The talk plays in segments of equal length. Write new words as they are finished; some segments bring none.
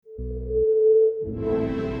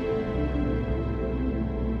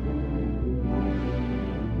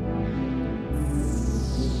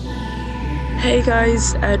Hey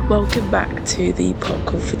guys, and welcome back to the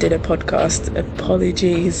Popcorn for Dinner podcast.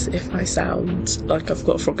 Apologies if I sound like I've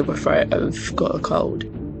got a frog in my throat and I've got a cold.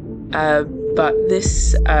 But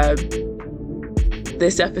this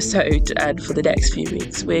episode and for the next few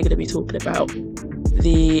weeks, we're going to be talking about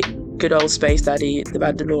the good old space daddy, the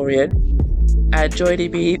Mandalorian. And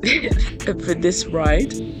joining me for this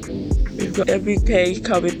ride, we've got MVK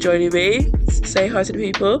coming joining me. Say hi to the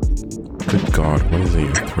people. Good God, what is in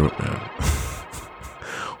your throat, man?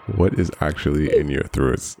 What is actually in your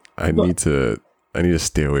throats? I need to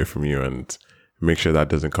stay away from you and make sure that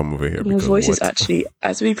doesn't come over here. My voice is actually,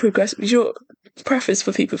 as we progress, your preface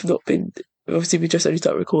for people who've not been, obviously we just only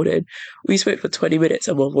started recording, we spoke for 20 minutes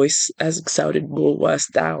and my voice has sounded more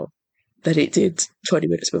worse now than it did 20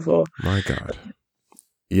 minutes before. My God.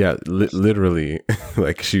 Yeah, literally,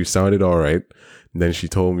 like she sounded all right. Then she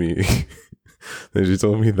told me,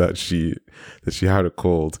 that she had a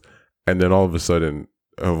cold, and then all of a sudden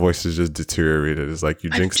her voice is just deteriorated. It's like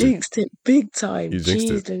you jinxed it big time. You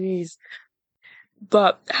jinxed it. Louise.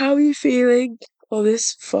 But how are you feeling on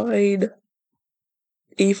this fine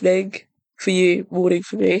evening for you, morning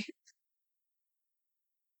for me?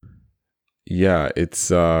 Yeah, it's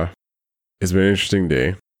been an interesting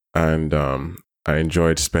day, and I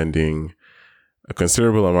enjoyed spending a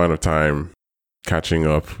considerable amount of time catching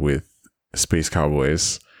up with Space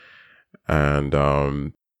Cowboys,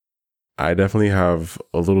 and I definitely have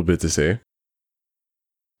a little bit to say,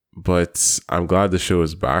 but I'm glad the show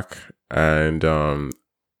is back, and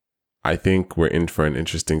I think we're in for an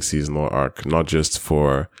interesting seasonal arc, not just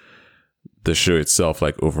for the show itself,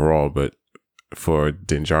 like overall, but for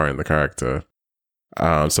Din Djarin, the character.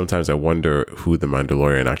 Sometimes I wonder who the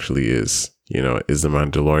Mandalorian actually is. You know, is the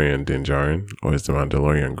Mandalorian Din Djarin or is the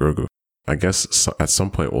Mandalorian Grogu? I guess at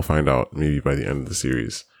some point we'll find out, maybe by the end of the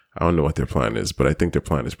series. I don't know what their plan is, but I think their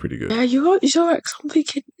plan is pretty good. Yeah, you're right. I'm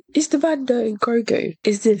thinking, is the Mando and Grogu?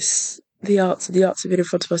 Is this the answer? The answer been in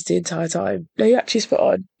front of us the entire time? No, you're actually spot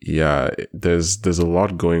on. Yeah, there's a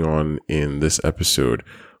lot going on in this episode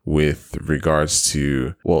with regards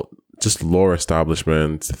to, well, just lore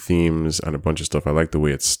establishment, themes, and a bunch of stuff. I like the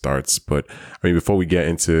way it starts, but I mean, before we get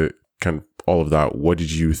into kind of all of that, what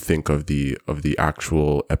did you think of the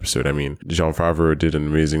actual episode? I mean, Jon Favreau did an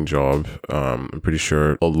amazing job. I'm pretty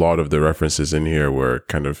sure a lot of the references in here were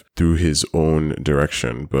kind of through his own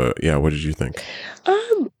direction. But yeah, what did you think?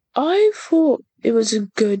 I thought it was a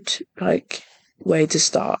good way to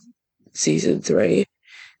start season 3,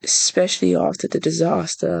 especially after the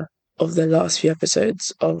disaster of the last few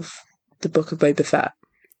episodes of the Book of Boba Fett.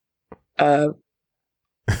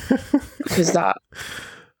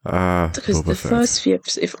 Because the first few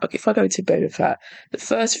episodes, if I go to Boba Fett, the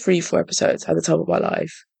first 3-4 episodes had the time of my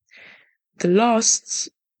life. The last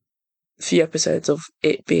few episodes of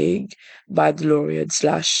it being Mandalorian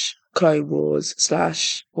 / Clone Wars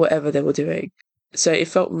 / whatever they were doing, so it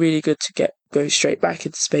felt really good to go straight back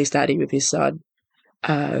into Space Daddy with his son,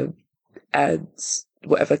 and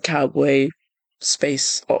whatever cowboy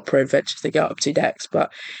space opera adventures they get up to next.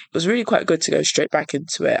 But it was really quite good to go straight back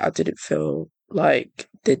into it. I didn't feel like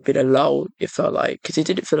there'd been a lull. It felt like, because I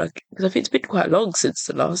think it's been quite long since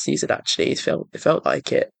the last season. Actually, it felt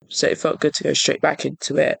like it. So it felt good to go straight back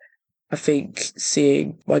into it. I think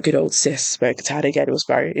seeing my good old sis Bo-Katan again was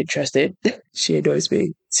very interesting. She annoys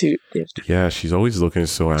me too. Yeah, she's always looking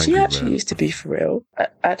so angry. She actually used to be for real.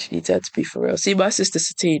 Actually turned to be for real. See, my sister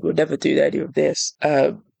Satine would never do any of this.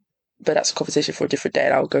 But that's a conversation for a different day,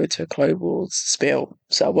 and I'll go to a Clone Wars spiel,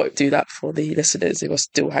 so I won't do that for the listeners who are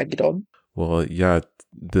still hanging on. Well, yeah,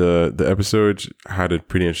 the episode had a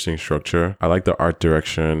pretty interesting structure. I liked the art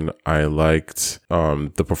direction. I liked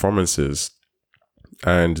the performances,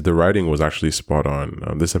 and the writing was actually spot on.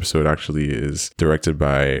 This episode actually is directed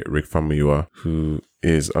by Rick Famuyiwa, who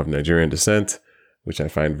is of Nigerian descent, which I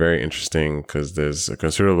find very interesting because there's a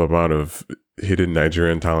considerable amount of hidden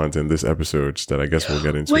Nigerian talent in this episode that I guess we'll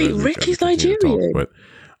get into. Wait, Rick is Nigerian? But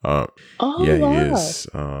wow. He is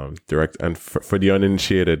direct. And for the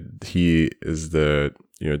uninitiated, he is the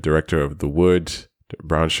director of The Wood,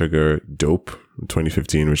 Brown Sugar, Dope,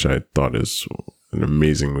 2015, which I thought is an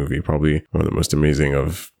amazing movie, probably one of the most amazing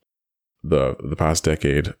of the past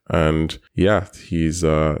decade. And yeah, he's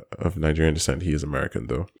of Nigerian descent. He is American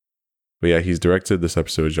though. But yeah, he's directed this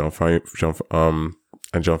episode. Jon Favreau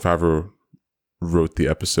wrote the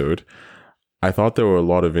episode. I thought there were a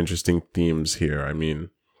lot of interesting themes here. I mean,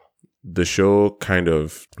 the show kind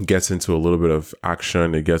of gets into a little bit of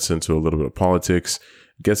action. It gets into a little bit of politics.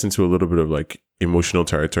 It gets into a little bit of like emotional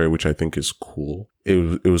territory, which I think is cool.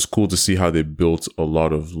 It was cool to see how they built a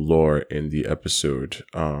lot of lore in the episode.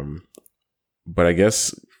 But I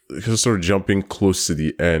guess sort of jumping close to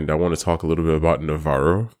the end, I want to talk a little bit about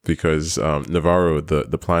Navarro, because Navarro,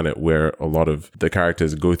 the planet where a lot of the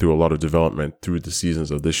characters go through a lot of development through the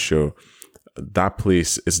seasons of this show, that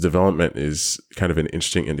place, its development is kind of an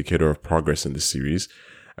interesting indicator of progress in the series.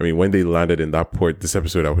 I mean, when they landed in that port this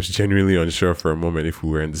episode, I was genuinely unsure for a moment if we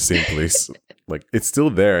were in the same place. Like, it's still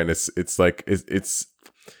there, and it's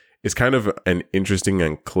kind of an interesting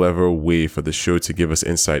and clever way for the show to give us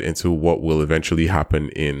insight into what will eventually happen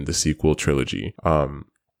in the sequel trilogy.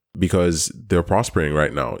 Because they're prospering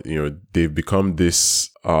right now. You know, they've become this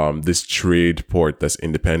trade port that's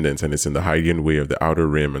independent, and it's in the Hydian way of the Outer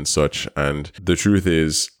Rim and such. And the truth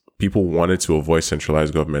is, people wanted to avoid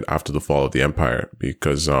centralized government after the fall of the Empire,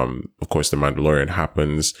 because, of course, the Mandalorian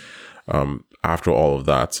happens after all of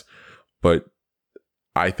that. But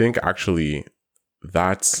I think actually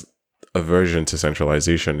that's aversion to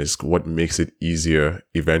centralization is what makes it easier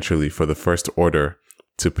eventually for the First Order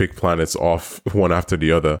to pick planets off one after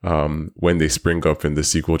the other when they spring up in the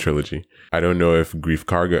sequel trilogy. I don't know if Greef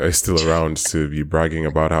Karga is still around to be bragging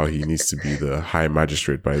about how he needs to be the High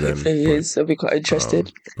Magistrate by then. If he is, I'll be quite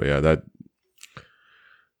interested. But yeah, that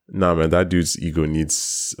dude's ego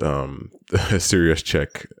needs a serious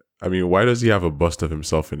check. I mean, why does he have a bust of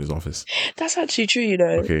himself in his office? That's actually true, you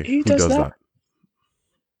know. Okay, who does that?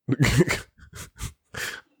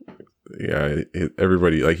 Yeah,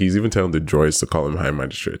 everybody, like, he's even telling the droids to call him High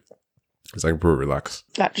Magistrate. It's like, bro, relax.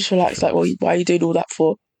 Like, just relax. Like, why are you doing all that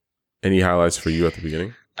for? Any highlights for you at the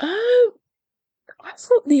beginning? I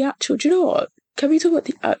thought the actual, do you know what? Can we talk about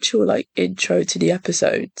the actual, like, intro to the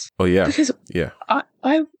episodes? Oh, yeah. Because yeah.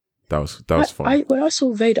 that was fun. When I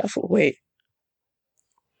saw Vader, I thought, wait.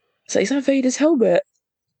 So is that Vader's helmet?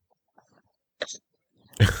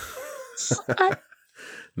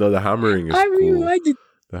 No, the hammering is cool.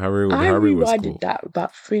 I rewinded that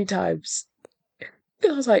about 3 times.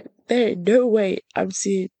 I was like, there ain't no way I'm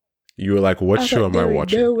seeing... You were like, what show am I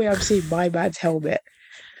watching? There ain't no way I'm seeing my man's helmet.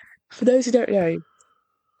 For those who don't know,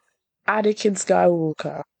 Anakin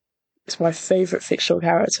Skywalker is my favourite fictional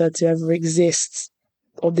character to ever exist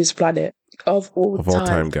on this planet. Of all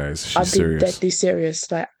time, guys. She's serious. Deadly serious.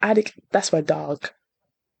 Like, Anakin, that's my dog.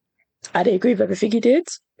 I didn't agree with everything he did,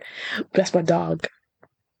 but that's my dog.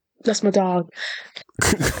 That's my dog.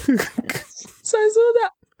 So I saw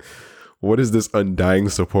that. What is this undying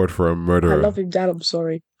support for a murderer? I love him down. I'm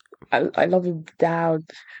sorry. I love him down.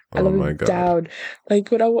 I love him down.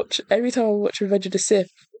 Like, every time I watch Revenge of the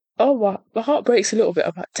Sith, my heart breaks a little bit.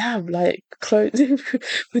 I'm like, damn, like, we're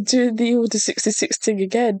doing the Order 66 thing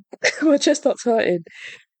again. My chest starts hurting.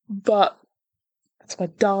 But it's my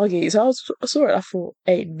doggy. So I saw it, I thought,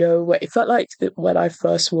 ain't no way. It felt like when I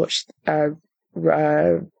first watched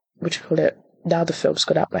what do you call it? Now the film's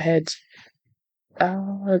got out my head.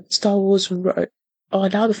 Star Wars. Now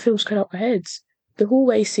the film's got out my head. The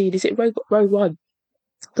hallway scene, is it Rogue One?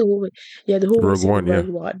 The hallway, yeah, the hallway scene. Rogue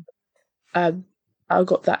One. I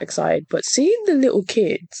got that excited, but seeing the little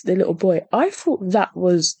kids, the little boy, I thought that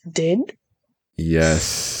was Din.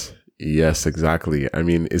 Yes, exactly. I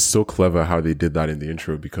mean, it's so clever how they did that in the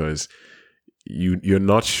intro, because you're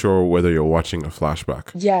not sure whether you're watching a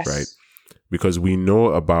flashback. Yes, right. Because we know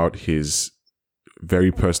about his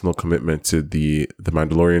very personal commitment to the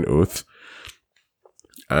Mandalorian Oath.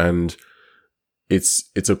 And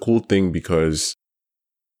it's a cool thing because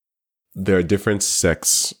there are different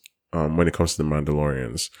sects when it comes to the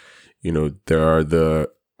Mandalorians. You know, there are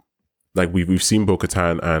we've seen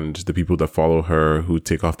Bo-Katan and the people that follow her who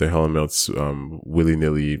take off their helmets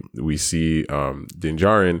willy-nilly. We see Din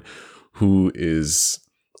Djarin, who is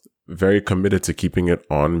very committed to keeping it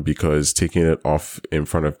on, because taking it off in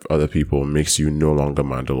front of other people makes you no longer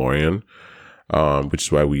Mandalorian, which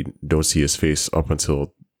is why we don't see his face up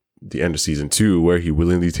until the end of season 2, where he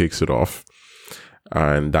willingly takes it off,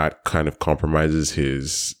 and that kind of compromises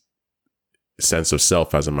his sense of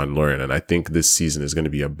self as a Mandalorian. And I think this season is going to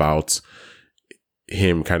be about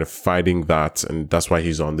him kind of fighting that, and that's why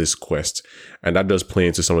he's on this quest. And that does play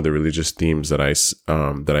into some of the religious themes that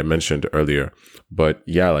I mentioned earlier. But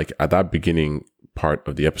yeah, like at that beginning part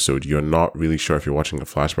of the episode, you're not really sure if you're watching a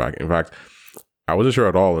flashback. In fact, I wasn't sure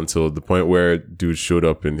at all until the point where dude showed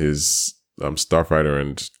up in his starfighter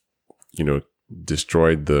and, you know,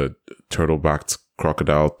 destroyed the turtle-backed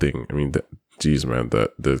crocodile thing. I mean, geez, man,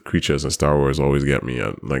 the creatures in Star Wars always get me.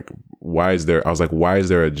 Like, why is there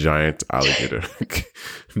a giant alligator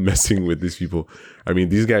messing with these people? I mean,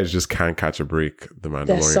 these guys just can't catch a break, the Mandalorians.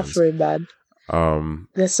 They're suffering, man.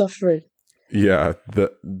 They're suffering. Yeah,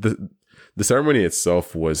 the ceremony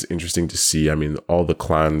itself was interesting to see. I mean, all the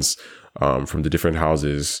clans from the different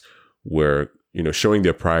houses were showing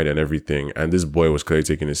their pride and everything. And this boy was clearly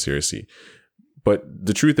taking it seriously. But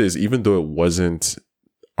the truth is, even though it wasn't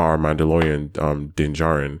our Mandalorian, Din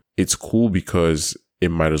Djarin, it's cool because it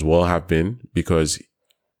might as well have been, because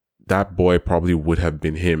that boy probably would have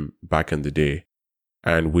been him back in the day.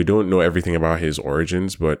 And we don't know everything about his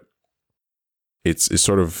origins, but it's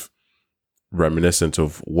sort of reminiscent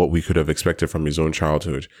of what we could have expected from his own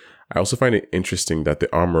childhood. I also find it interesting that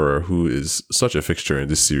the armorer, who is such a fixture in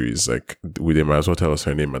this series, like they might as well tell us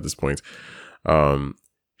her name at this point,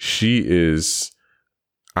 she is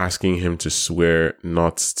asking him to swear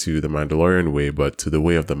not to the Mandalorian way, but to the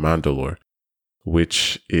way of the Mandalore,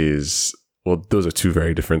 which is, well, those are two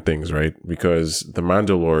very different things, right? Because the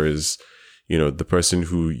Mandalore is, the person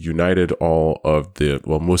who united all of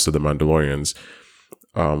most of the Mandalorians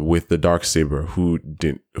with the Darksaber,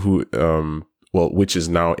 which is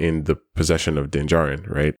now in the possession of Din Djarin,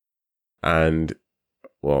 right? And,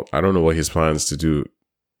 well, I don't know what his plans to do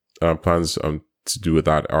with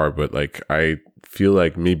that are, but like, I feel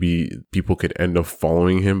like maybe people could end up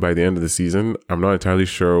following him by the end of the season. I'm not entirely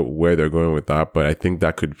sure where they're going with that, but I think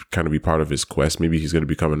that could kind of be part of his quest. Maybe he's going to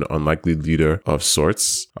become an unlikely leader of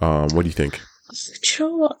sorts. What do you think?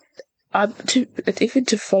 Sure. What?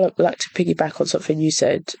 To follow up, like to piggyback on something you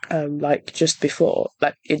said, like just before,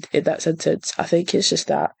 like in that sentence, I think it's just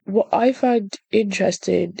that what I find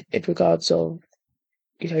interesting in regards of,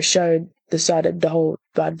 showing the side and the whole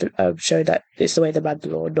showing that it's the way the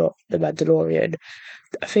Mandalore, not the Mandalorian.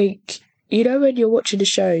 I think, when you're watching the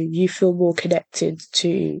show, you feel more connected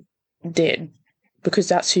to Din because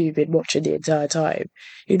that's who you've been watching the entire time.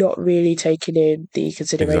 You're not really taking in the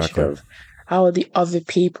consideration of how are the other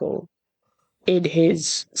people in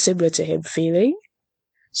his, similar to him, feeling.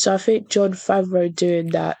 So I think Jon Favreau doing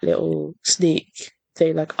that little sneak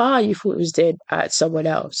thing, like, you thought it was Din at someone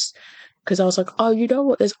else. Because I was like, you know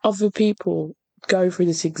what? There's other people going through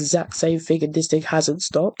this exact same thing and this thing hasn't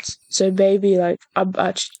stopped. So maybe, like, I'm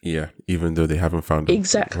actually... Yeah, even though they haven't found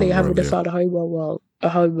haven't found a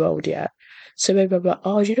home world yet. So maybe I'm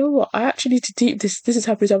like, you know what? I actually need to deep this is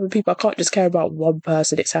happening to other people. I can't just care about one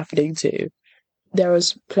person it's happening to. There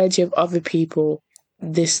is plenty of other people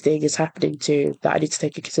this thing is happening to that I need to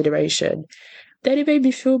take into consideration. Then it made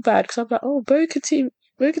me feel bad because I'm like,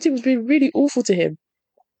 Bo-Katan was being really awful to him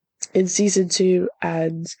in season 2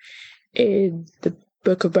 and in the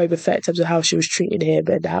Book of Boba Fett in terms of how she was treating him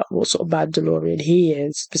and what sort of Mandalorian he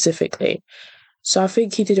is specifically. So I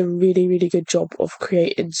think he did a really, really good job of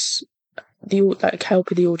creating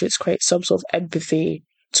helping the audience create some sort of empathy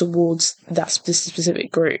towards this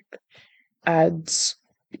specific group. And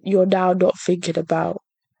you're now not thinking about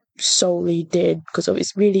solely Din, because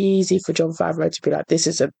it's really easy for Jon Favreau to be like, this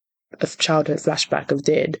is a childhood flashback of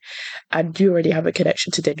Din, and you already have a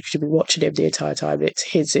connection to Din because you've been watching him the entire time. It's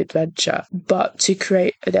his adventure. But to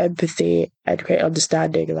create an empathy and create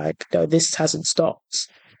understanding, like, no, this hasn't stopped.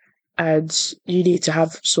 And you need to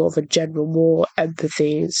have sort of a general more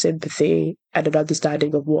empathy, sympathy, and an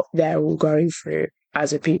understanding of what they're all going through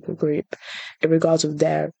as a people group in regards of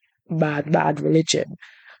their mad religion.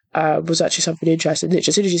 Was actually something interesting. Literally,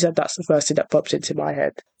 as soon as you said, that's the first thing that popped into my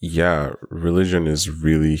head. Yeah, religion is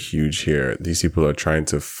really huge here. These people are trying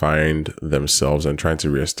to find themselves and trying to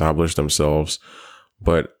reestablish themselves.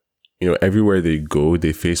 But, everywhere they go,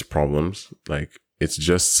 they face problems. Like, it's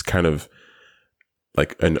just kind of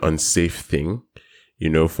like an unsafe thing,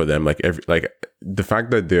 for them. Like, the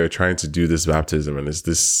fact that they're trying to do this baptism and it's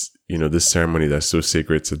this, this ceremony that's so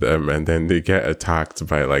sacred to them, and then they get attacked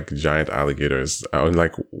by like giant alligators. I was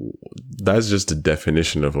like, that's just the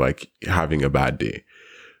definition of like having a bad day,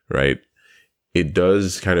 right? It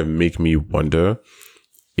does kind of make me wonder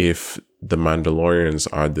if the Mandalorians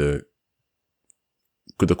are the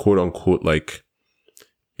quote unquote like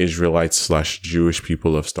Israelites / Jewish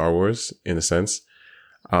people of Star Wars in a sense.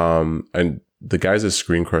 And the guys at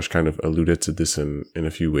Screen Crush kind of alluded to this in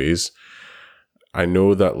a few ways. I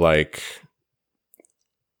know that like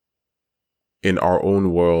in our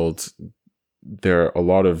own world, there are a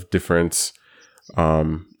lot of different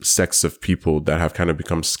sects of people that have kind of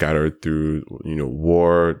become scattered through,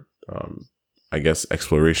 war, I guess,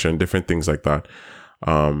 exploration, different things like that.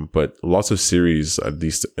 But lots of series, at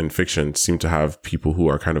least in fiction, seem to have people who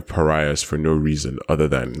are kind of pariahs for no reason other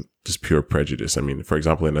than just pure prejudice. I mean, for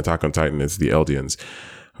example, in Attack on Titan, it's the Eldians.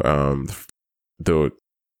 Though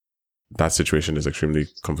that situation is extremely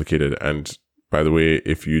complicated. And by the way,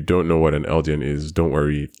 if you don't know what an Eldian is, don't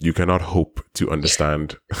worry. You cannot hope to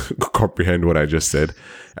understand, comprehend what I just said.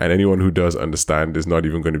 And anyone who does understand is not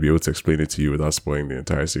even going to be able to explain it to you without spoiling the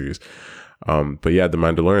entire series. But yeah, the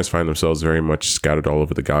Mandalorians find themselves very much scattered all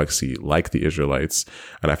over the galaxy, like the Israelites.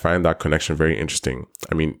 And I find that connection very interesting.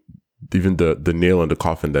 I mean, even the nail in the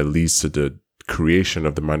coffin that leads to the creation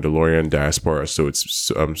of the Mandalorian diaspora, so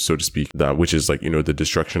to speak, that which is like, you know, the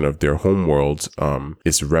destruction of their home world,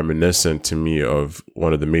 is reminiscent to me of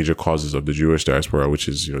one of the major causes of the Jewish diaspora, which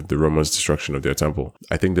is, you know, the Romans' destruction of their temple.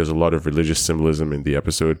 I think there's a lot of religious symbolism in the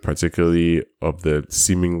episode, particularly of the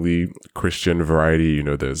seemingly Christian variety. You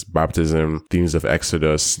know, there's baptism, themes of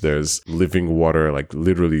Exodus, there's living water, like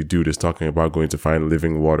literally dude is talking about going to find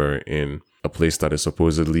living water in a place that is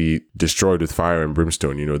supposedly destroyed with fire and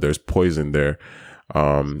brimstone. You know, there's poison there.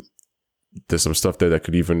 There's some stuff there that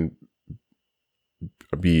could even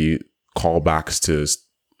be callbacks to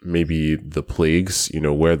maybe the plagues, you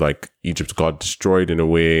know, where like Egypt got destroyed in a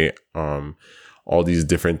way. All these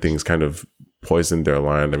different things kind of poisoned their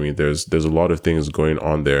land. I mean, there's a lot of things going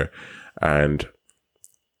on there. And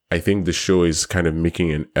I think the show is kind of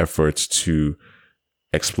making an effort to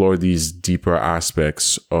explore these deeper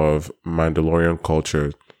aspects of Mandalorian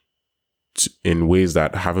culture in ways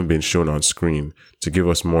that haven't been shown on screen, to give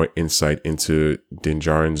us more insight into Din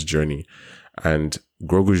Djarin's journey and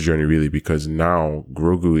Grogu's journey, really, because now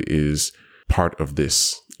Grogu is part of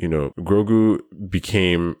this. You know, Grogu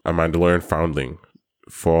became a Mandalorian foundling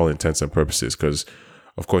for all intents and purposes, because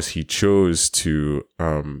of course he chose to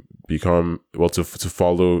to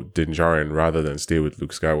follow Din Djarin rather than stay with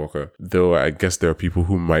Luke Skywalker. Though I guess there are people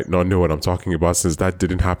who might not know what I'm talking about, since that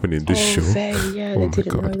didn't happen in this show. They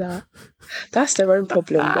didn't know that. That's their own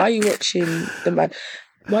problem. Why are you watching The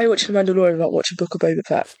Mandalorian and not watching Book of Boba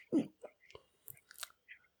Fett?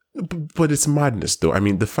 But it's madness, though. I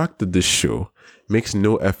mean, the fact that this show makes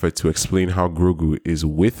no effort to explain how Grogu is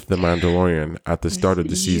with the Mandalorian at the start of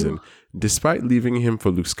the season, despite leaving him for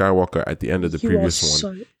Luke Skywalker at the end of the previous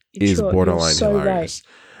one, is borderline hilarious.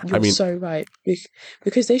 You're so right.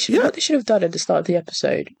 Because what they should have done at the start of the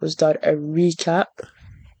episode was done a recap.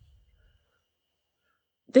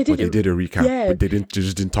 They did a recap, but they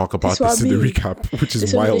didn't talk about this in the recap, which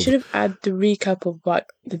is wild. They should have added the recap of like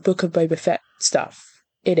the Book of Boba Fett stuff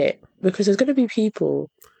in it, because there's going to be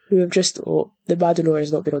people who have just thought the Mandalorian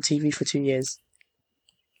has not been on TV for 2 years.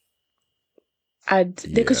 And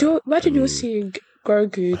because you're seeing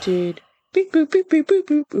Grogu doing beep boop beep boop boop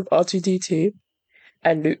boop with R2-D2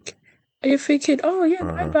 and Luke, and you're thinking, oh yeah,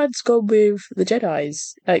 my man's gone with the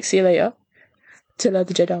Jedis. Like, see you later, to learn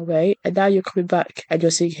the Jedi way. And now you're coming back and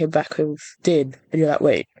you're seeing him back with Din, and you're like,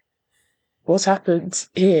 wait, what's happened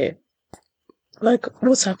here? Like,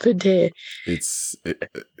 what's happened here?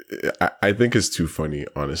 I think it's too funny,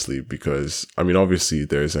 honestly, because I mean, obviously,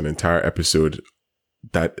 there's an entire episode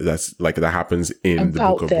that happens in the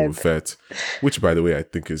Book of Boba Fett, which, by the way, I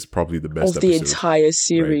think is probably the best of the episode, entire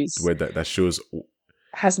series, right? Where that shows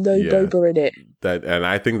has no Boba in it. And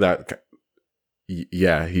I think that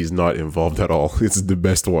he's not involved at all. It's the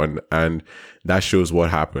best one, and that shows what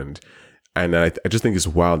happened. And I just think it's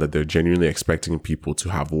wild that they're genuinely expecting people to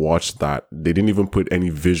have watched that. They didn't even put any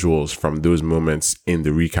visuals from those moments in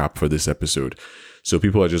the recap for this episode. So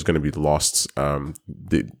people are just going to be lost. Din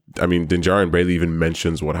Djarin barely even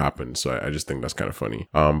mentions what happened. So I just think that's kind of funny.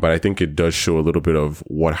 But I think it does show a little bit of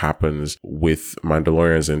what happens with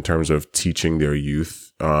Mandalorians in terms of teaching their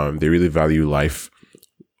youth. They really value life.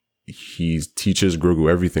 He teaches Grogu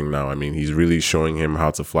everything now. I mean, he's really showing him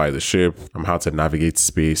how to fly the ship, how to navigate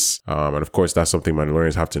space. And of course, that's something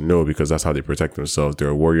Mandalorians have to know, because that's how they protect themselves.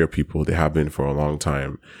 They're warrior people. They have been for a long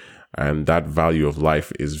time. And that value of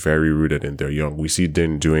life is very rooted in their young. We see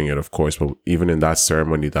Din doing it, of course, but even in that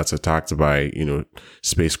ceremony that's attacked by,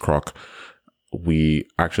 Space Croc, we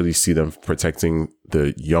actually see them protecting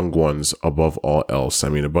the young ones above all else. I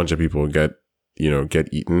mean, a bunch of people get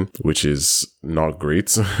eaten, which is not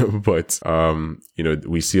great. But,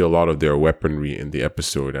 we see a lot of their weaponry in the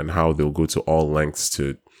episode and how they'll go to all lengths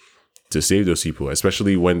to save those people,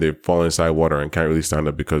 especially when they fall inside water and can't really stand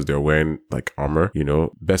up because they're wearing like armor.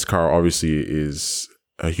 Beskar obviously is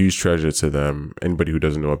a huge treasure to them. Anybody who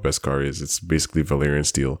doesn't know what Beskar is, it's basically Valyrian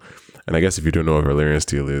steel. And I guess if you don't know what Valyrian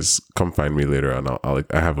steel is, come find me later and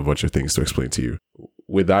I have a bunch of things to explain to you.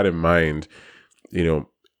 With that in mind,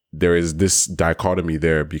 there is this dichotomy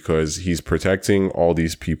there, because he's protecting all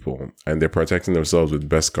these people and they're protecting themselves with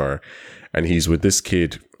Beskar, and he's with this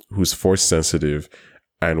kid who's force sensitive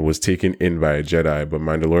and was taken in by a Jedi, but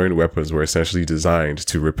Mandalorian weapons were essentially designed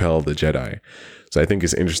to repel the Jedi. So I think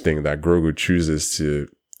it's interesting that Grogu chooses to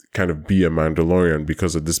kind of be a Mandalorian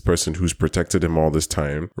because of this person who's protected him all this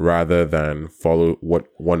time, rather than follow what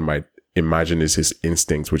one might imagine is his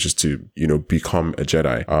instinct, which is to, become a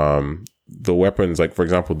Jedi. the weapons, like for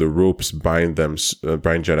example, the ropes bind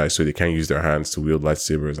Jedi so they can't use their hands to wield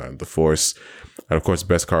lightsabers and the Force. And of course,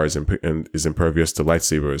 Beskar is impervious to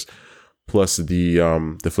lightsabers. Plus the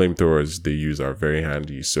flamethrowers they use are very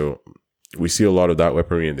handy. So we see a lot of that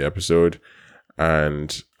weaponry in the episode.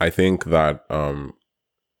 And I think that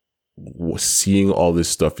seeing all this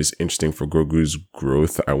stuff is interesting for Grogu's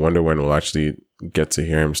growth. I wonder when we'll actually get to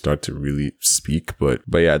hear him start to really speak. But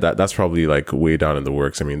yeah, that's probably like way down in the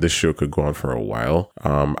works. I mean, this show could go on for a while.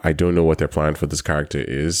 I don't know what their plan for this character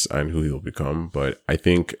is and who he'll become, but I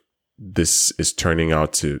think this is turning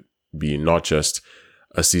out to be not just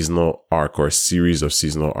a seasonal arc or a series of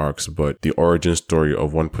seasonal arcs, but the origin story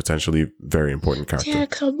of one potentially very important character.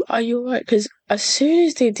 Yeah, are you right? Because as soon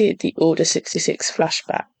as they did the Order 66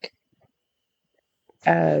 flashback,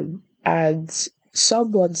 and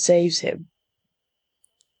someone saves him,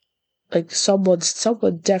 like someone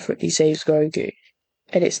definitely saves Grogu,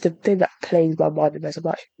 and it's the thing that plays my mind the most. I'm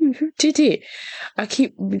like, who did it? I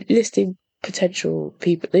keep listing potential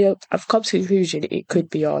people. I've come to the conclusion it could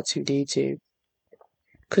be R2D2.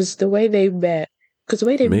 Because the way they met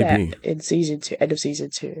in season 2, end of season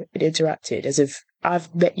 2, and interacted as if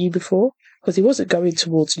I've met you before. Because he wasn't going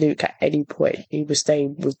towards Luke at any point. He was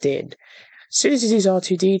staying with Din. As soon as he sees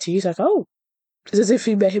R2D2, he's like, oh, it's as if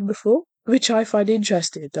he met him before, which I find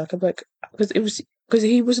interesting. Like, I'm like, because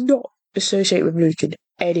he was not associated with Luke in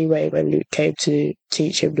any way when Luke came to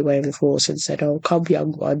teach him the way of the Force and said, oh, come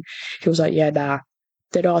young one. He was like, yeah, nah.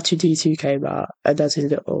 Then R2D2 came out and does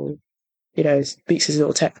his little, speaks his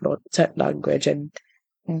little tech language, and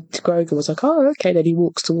Grogu was like, oh, okay. Then he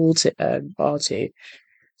walks towards it, R2.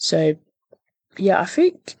 So, yeah, I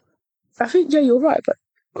think, yeah, you're right. But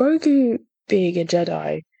Grogu being a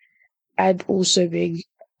Jedi and also being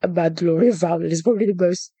a Mandalorian Falcon is probably the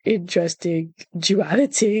most interesting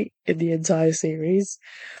duality in the entire series,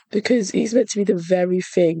 because he's meant to be the very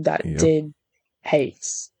thing that Din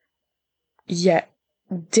hates. Yet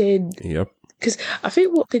Din... Yep. Because I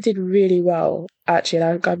think what they did really well, actually,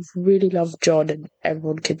 and I really love John and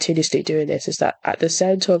everyone continuously doing this, is that at the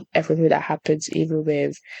center of everything that happens, even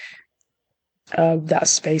with that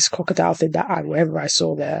space crocodile thing wherever I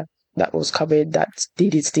saw there, that was coming, that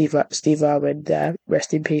needed Steve Irwin there,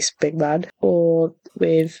 rest in peace, big man, or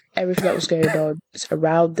with everything that was going on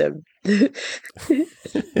around them.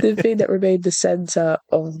 The thing that remained the center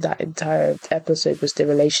of that entire episode was the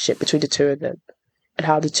relationship between the two of them and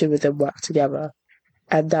how the two of them work together,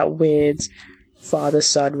 and that weird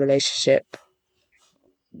father-son relationship,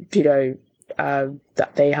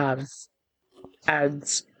 that they have,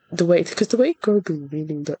 and the way Grogu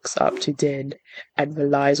really looks up to Din and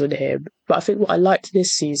relies on him. But I think what I liked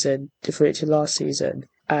this season, different to last season,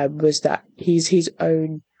 was that he's his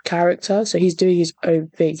own character. So he's doing his own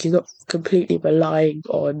thing. He's not completely relying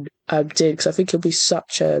on Din, because I think it'll be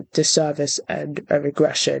such a disservice and a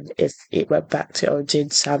regression if it went back to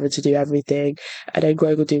Din's having to do everything, and then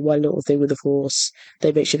Grogu do one little thing with the Force.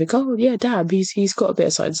 They make you think, oh yeah, damn, he's got a bit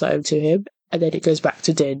of something to him. And then it goes back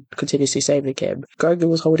to Din continuously saving him. Grogu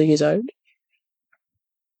was holding his own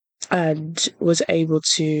and was able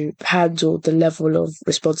to handle the level of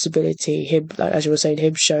responsibility. Him, like as you were saying,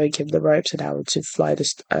 him showing him the ropes and how to fly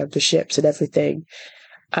the ships and everything.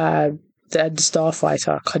 Then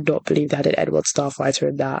Starfighter, I could not believe they had an N1 Starfighter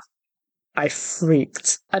in that. I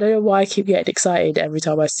freaked. I don't know why I keep getting excited every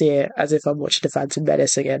time I see it, as if I'm watching The Phantom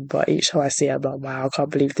Menace again. But each time I see it, I'm like, wow, I can't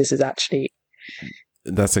believe this is actually...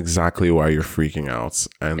 That's exactly why you're freaking out,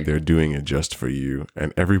 and they're doing it just for you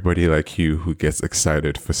and everybody like you who gets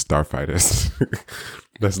excited for starfighters.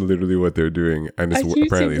 That's literally what they're doing, and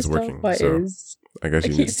apparently it's working. So I guess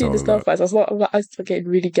you need to tell them that. I was getting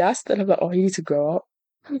really gassed, and I'm like, oh, you need to grow up.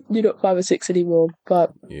 You're not 5 or 6 anymore.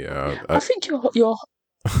 But yeah, I think you're.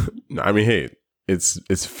 I mean, hey,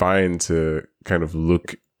 it's fine to kind of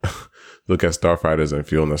look at starfighters and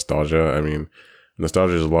feel nostalgia. I mean,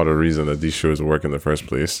 nostalgia is a lot of reason that these shows work in the first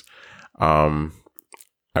place. I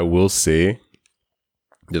will say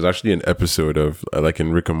there's actually an episode of like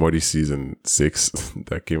in Rick and Morty season 6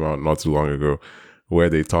 that came out not too long ago, where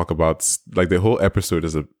they talk about, like, the whole episode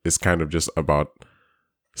is kind of just about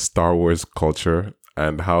Star Wars culture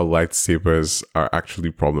and how lightsabers are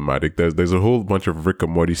actually problematic. There's a whole bunch of Rick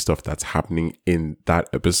and Morty stuff that's happening in that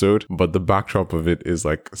episode, but the backdrop of it is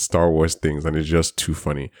like Star Wars things, and it's just too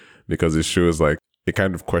funny because it shows, like, it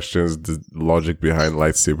kind of questions the logic behind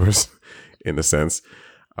lightsabers in a sense.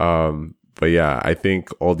 But yeah, I think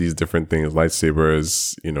all these different things,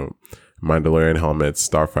 lightsabers, Mandalorian helmets,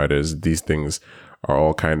 starfighters, these things are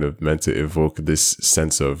all kind of meant to evoke this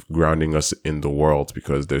sense of grounding us in the world,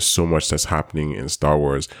 because there's so much that's happening in Star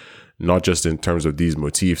Wars, not just in terms of these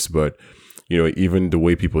motifs, but even the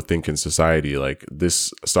way people think in society, like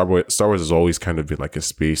this Star Wars has always kind of been like a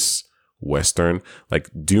space Western. Like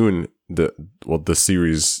Dune, the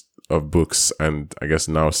series of books, and I guess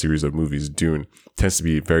now a series of movies, Dune tends to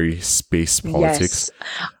be very space politics.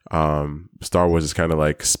 Yes. Star Wars is kind of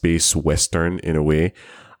like space Western in a way.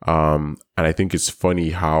 And I think it's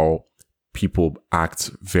funny how people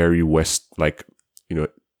act very like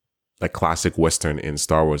classic Western in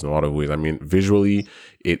Star Wars in a lot of ways. I mean, visually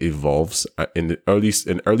it evolves. In early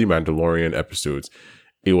Mandalorian episodes,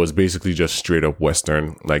 it was basically just straight up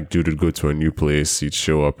Western. Like, dude would go to a new place, he'd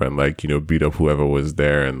show up and beat up whoever was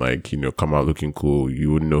there and come out looking cool.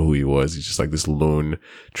 You wouldn't know who he was. He's just like this lone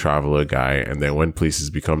traveler guy. And then when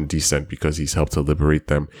places become decent because he's helped to liberate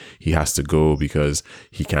them, he has to go because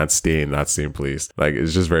he can't stay in that same place. Like,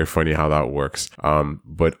 it's just very funny how that works.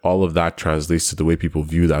 But all of that translates to the way people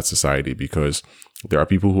view that society, because there are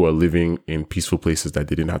people who are living in peaceful places that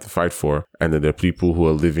they didn't have to fight for. And then there are people who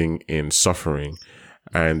are living in suffering.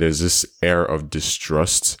 And there's this air of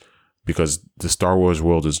distrust because the Star Wars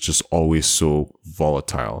world is just always so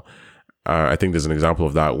volatile. I think there's an example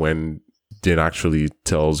of that when Din actually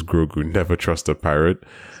tells Grogu, never trust a pirate.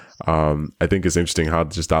 I think it's interesting how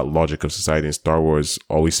just that logic of society in Star Wars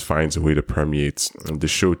always finds a way to permeate the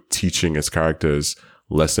show, teaching its characters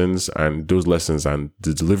lessons, and those lessons and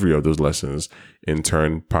the delivery of those lessons in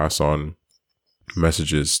turn pass on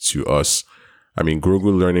messages to us. I mean,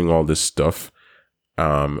 Grogu learning all this stuff,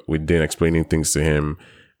 with Din explaining things to him,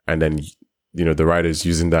 and then the writers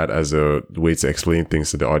using that as a way to explain things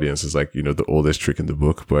to the audience is like the oldest trick in the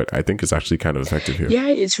book, but I think it's actually kind of effective here. Yeah,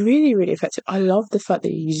 it's really, really effective. I love the fact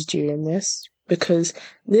that you used Dune in this, because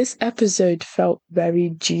this episode felt very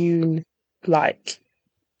Dune like.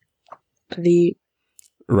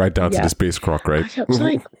 Right down to the space croc, right? I kept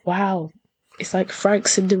like, wow, it's like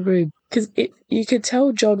Frank's in the room, because you could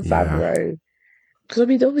tell Jon Favreau, because I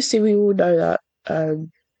mean obviously we all know that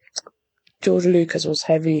George Lucas was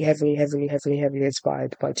heavily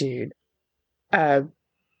inspired by Dune.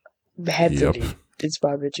 Heavily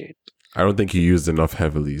inspired by Dune. I don't think he used enough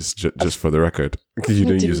heavilies, just for the record. You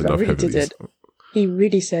didn't use enough heavilies. He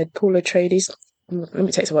really said, Paul Atreides, let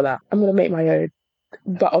me take some of that. I'm going to make my own.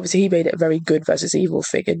 But obviously he made it a very good versus evil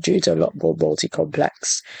thing, and Dune's a lot more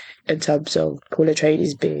multi-complex in terms of Paul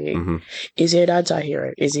Atreides being, is he an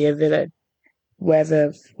anti-hero? Is he a villain?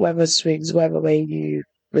 Whether swings, whatever way you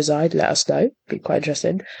reside, let us know. Be quite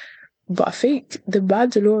interesting. But I think the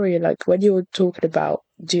Mandalorian, like when you're talking about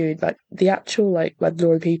Dune, like the actual like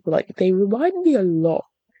Mandalorian people, like they remind me a lot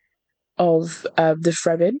of the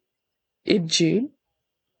Fremen in Dune.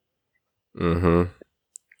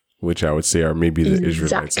 Which I would say are maybe the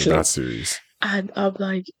Israelites in that series. And I'm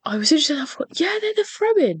like, I was interested. I thought, yeah, they're the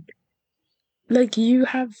Fremen. Like you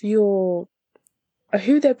have your.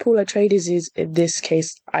 Who their Paul Atreides is in this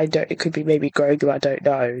case, I don't. It could be maybe Grogu. I don't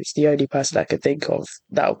know. It's the only person I could think of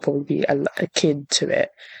that would probably be akin to it.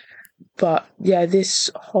 But yeah, this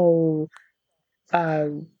whole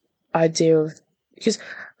idea of, because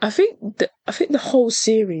I think the whole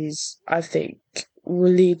series will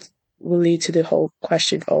lead to the whole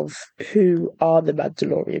question of who are the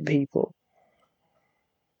Mandalorian people.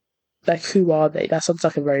 Like, who are they? That sounds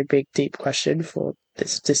like a very big, deep question for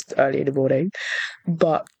this early in the morning.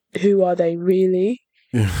 But who are they really?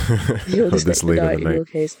 You're this late in your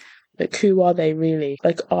case. Like, who are they really?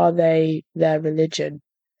 Like, are they their religion?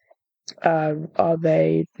 Are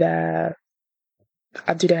they their?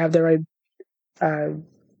 And do they have their own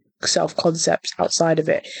self-concepts outside of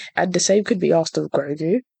it? And the same could be asked of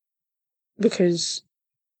Grogu, because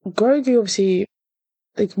Grogu obviously.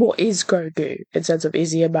 Like, what is Grogu in terms of,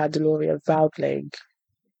 is he a Mandalorian foundling,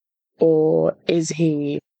 or is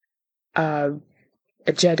he a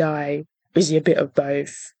Jedi? Is he a bit of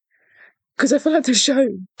both? Because I feel like the show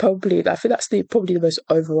probably that's probably the most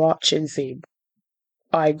overarching theme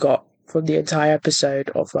I got from the entire episode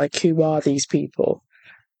of like, who are these people?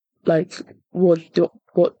 Like, what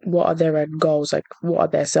are their end goals? Like, what are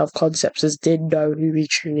their self concepts? Does Din know who he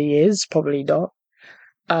truly is? Probably not.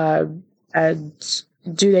 And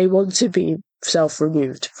do they want to be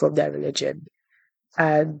self-removed from their religion?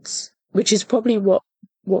 And which is probably what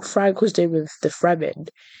Frank was doing with the Fremen,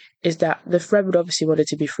 is that the Fremen obviously wanted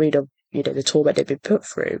to be freed of, the torment they'd been put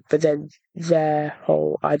through, but then their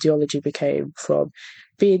whole ideology became from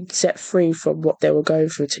being set free from what they were going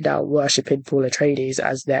through to now worshipping Paul Atreides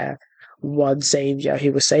as their one savior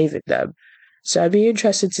who was saving them. So I'd be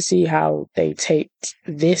interested to see how they take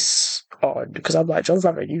this on, because I'm like, Jon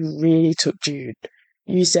Favreau, you really took Dune.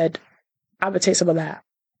 You said, I'm going to take some of that.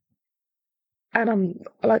 And I'm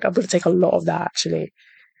going to take a lot of that, actually.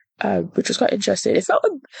 which was quite interesting. It felt,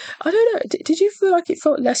 I don't know, did you feel like it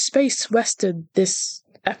felt less space western this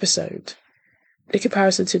episode in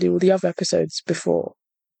comparison to all the other episodes before?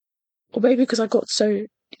 Or maybe because I got so,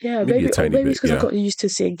 maybe because I got used to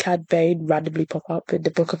seeing Cad Bane randomly pop up in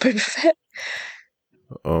the Book of Boba Fett.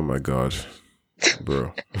 Oh my god,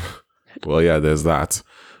 bro. Well, yeah, there's that.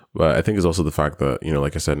 But I think it's also the fact that,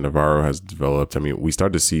 like I said, Navarro has developed. I mean, we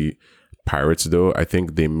started to see pirates, though. I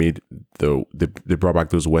think they brought back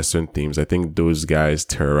those Western themes. I think those guys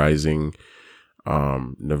terrorizing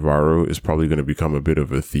Navarro is probably going to become a bit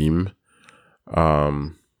of a theme.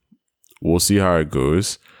 We'll see how it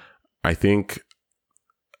goes. I think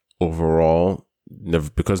overall,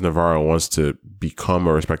 because Navarro wants to become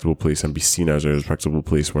a respectable place and be seen as a respectable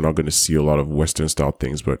place, we're not going to see a lot of Western style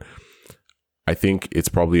things, but I think it's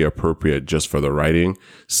probably appropriate just for the writing,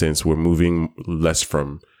 since we're moving less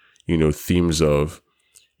from, themes of,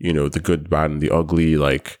 the good, bad, and the ugly,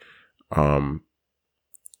 like, kind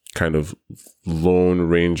of lone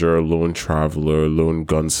ranger, lone traveler, lone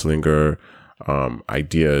gunslinger,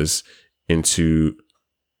 ideas into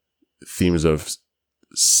themes of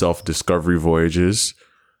self-discovery voyages,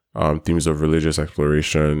 themes of religious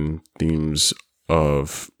exploration, themes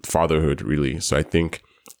of fatherhood, really. So I think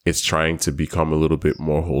it's trying to become a little bit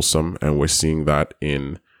more wholesome, and we're seeing that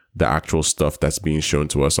in the actual stuff that's being shown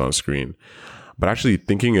to us on screen. But actually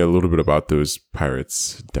thinking a little bit about those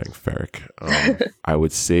pirates, dang Ferric, I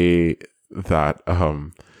would say that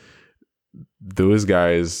those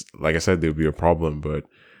guys, like I said, they'd be a problem, but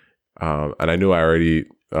and I know I already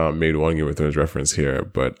made one Game of Thrones reference here,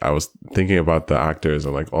 but I was thinking about the actors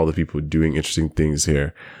and like all the people doing interesting things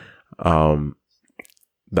here.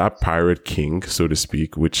 That Pirate King, so to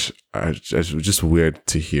speak, which was just weird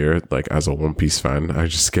to hear, like as a One Piece fan, I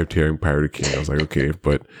just kept hearing Pirate King. I was like, okay,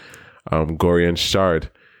 but Gorian Shard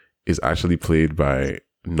is actually played by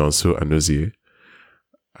Nonso Anozie.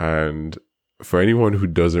 And for anyone who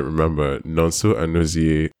doesn't remember, Nonso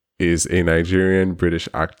Anozie is a Nigerian British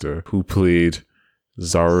actor who played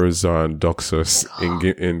Zarozan Doxos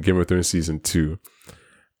in Game of Thrones Season 2.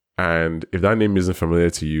 And if that name isn't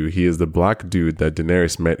familiar to you, he is the black dude that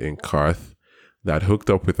Daenerys met in Karth that hooked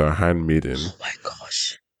up with her handmaiden. Oh my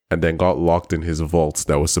gosh. And then got locked in his vault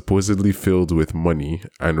that was supposedly filled with money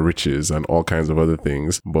and riches and all kinds of other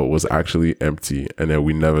things, but was actually empty. And then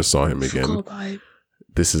we never saw him again.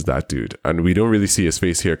 This is that dude. And we don't really see his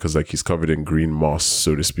face here because like he's covered in green moss,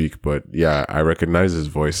 so to speak. But yeah, I recognize his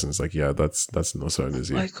voice, and it's like, yeah, that's Nonso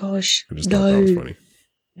Anozie. Oh my gosh. I just thought that was funny.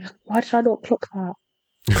 Why did I not clock that?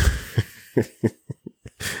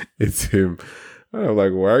 It's him. I'm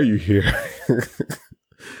like, why are you here?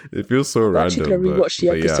 It feels so random. I'm actually going to rewatch the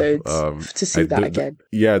episodes to see that again.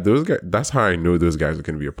 Yeah, those guys. That's how I know those guys are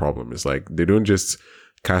going to be a problem. It's like they don't just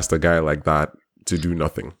cast a guy like that to do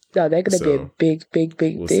nothing. No, they're going to be a big.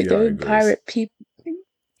 They're doing pirate people.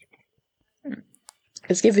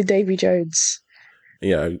 It's giving Davy Jones.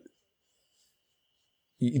 Yeah.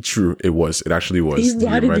 True, it was. It actually was. He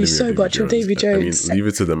reminded me so much of Davy Jones. I mean, leave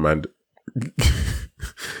it to the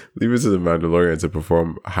Mandalorian to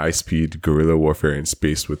perform high-speed guerrilla warfare in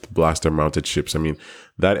space with blaster-mounted ships. I mean,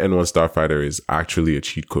 that N1 Starfighter is actually a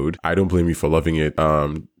cheat code. I don't blame you for loving it.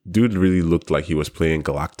 Dude really looked like he was playing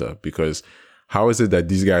Galacta, because how is it that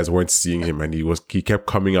these guys weren't seeing him and he kept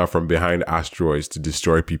coming out from behind asteroids to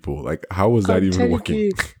destroy people? Like, how was that even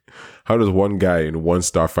working? How does one guy in one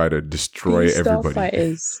starfighter destroy everybody?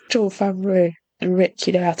 Starfighters, Joel Favreau and Rich,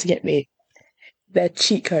 you know how to get me. They're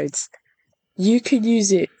cheat codes. You can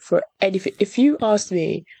use it for anything. If you asked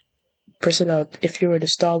me, Priscilla, if you're in the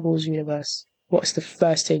Star Wars universe, what's the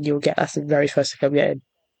first thing you'll get? That's the very first thing I'm getting.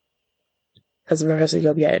 That's the very first thing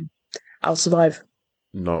I'm getting. I'll survive.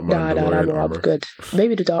 Not Mandalorian No, I'm good.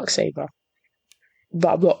 Maybe the Darksaber.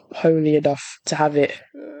 But I'm not holy enough to have it.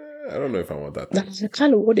 I don't know if I want that. I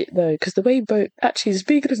kind of want it though, because the way actually,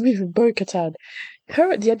 speaking of moving Bo-Katan,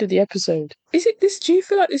 her at the end of the episode, is it this? Do you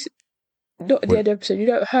feel like this? Not at the end of the episode, you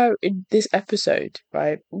know, her in this episode,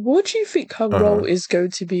 right? What do you think her role is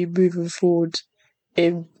going to be moving forward?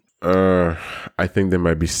 I think they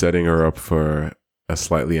might be setting her up for a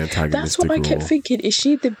slightly antagonistic role. That's what I kept thinking. Is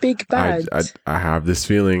she the big bad? I have this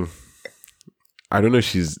feeling. I don't know.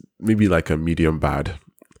 She's maybe like a medium bad.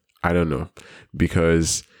 I don't know,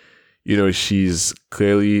 because she's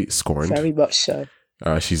clearly scorned. Very much so.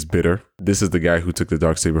 She's bitter. This is the guy who took the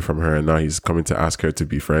Darksaber from her, and now he's coming to ask her to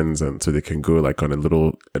be friends, and so they can go like on a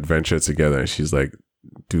little adventure together. And she's like,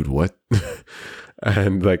 dude, what?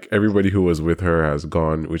 And like everybody who was with her has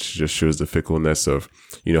gone, which just shows the fickleness of,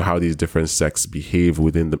 how these different sects behave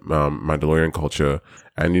within the Mandalorian culture.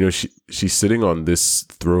 And, she's sitting on this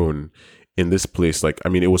throne in this place, like, I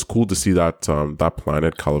mean, it was cool to see that that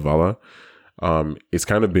planet Kalevala. It's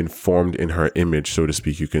kind of been formed in her image, so to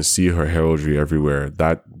speak. You can see her heraldry everywhere.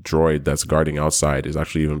 That droid that's guarding outside is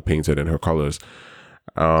actually even painted in her colors.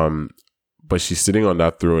 But she's sitting on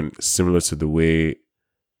that throne similar to the way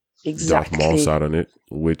Darth Maul sat on it,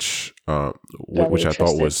 which I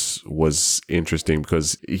thought was interesting,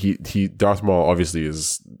 because he Darth Maul obviously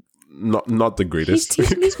is not the greatest.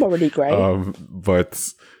 He's morally great. But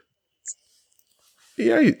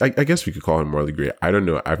yeah, I guess we could call him morally great. I don't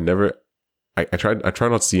know. I try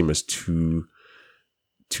not to see him as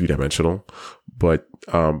two-dimensional, but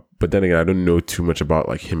then again, I don't know too much about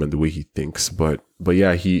like him and the way he thinks. But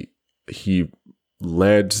yeah, he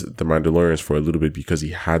led the Mandalorians for a little bit because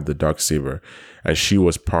he had the Darksaber, and she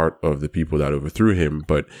was part of the people that overthrew him.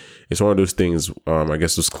 But it's one of those things, I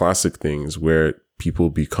guess those classic things where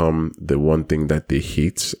people become the one thing that they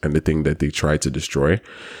hate and the thing that they try to destroy.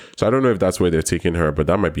 So I don't know if that's where they're taking her, but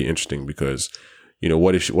that might be interesting, because, you know,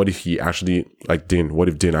 what if he actually, like Din, what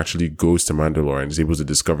if Din actually goes to Mandalore and is able to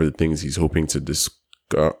discover the things he's hoping to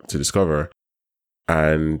discover,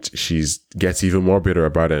 and gets even more bitter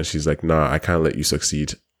about it, and she's like, nah, I can't let you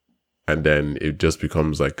succeed. And then it just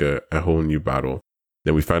becomes like a whole new battle.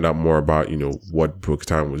 Then we find out more about, you know, what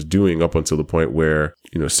Bo-Katan was doing up until the point where,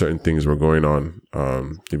 you know, certain things were going on.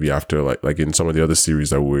 Maybe after, like in some of the other series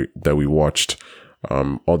that we watched,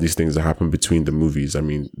 all these things that happen between the movies, I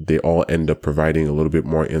mean, they all end up providing a little bit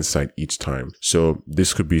more insight each time. So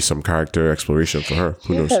this could be some character exploration for her.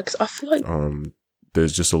 Who knows? 'Cause I feel like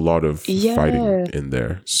there's just a lot of fighting in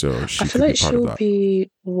there. So she could be part of that. Be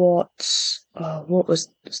what was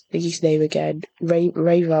his name again?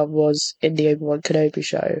 Reva was in the Obi-Wan Kenobi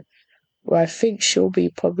show, where I think she'll be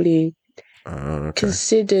probably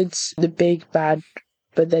considered the big bad,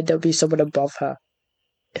 but then there'll be someone above her,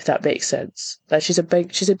 if that makes sense. Like she's a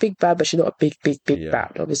big bad, but she's not a big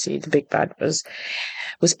bad. Obviously, the big bad was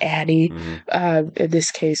Annie, in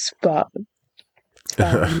this case, but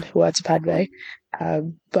word to Padme.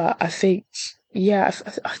 But I think, yeah,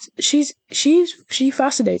 she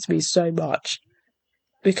fascinates me so much,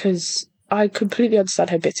 because I completely understand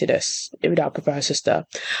her bitterness without prefer her sister,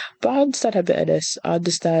 but I understand her bitterness. I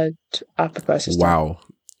understand I prefer her sister. Wow.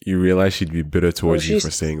 You realize she'd be bitter towards you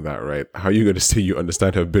for saying that, right? How are you going to say you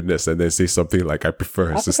understand her bitterness and then say something like, I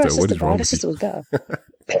prefer her sister? What is wrong with you? Sister was better.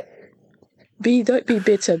 Don't be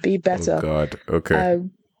bitter, be better. Oh, God. Okay.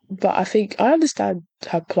 But I think I understand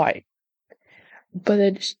her plight. But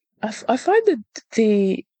then I find that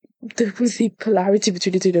the polarity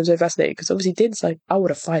between the two of them so fascinating, because obviously Din's like, I want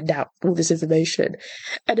to find out all this information.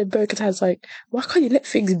 And then Bo-Katan's like, why can't you let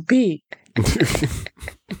things be?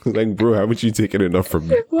 Like, bro, haven't you taken enough from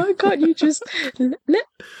me? Why can't you just let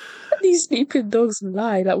these sleeping dogs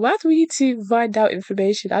lie? Like, why do we need to find out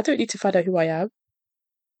information? I don't need to find out who I am.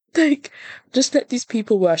 Like, just let these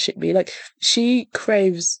people worship me. Like, she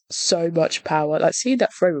craves so much power. Like, seeing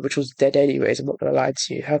that throne room, which was dead anyways, I'm not going to lie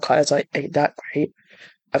to you. Her kind of like, ain't that great.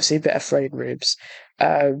 I've seen better throne rooms.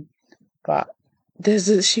 But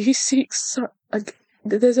she seeks, like,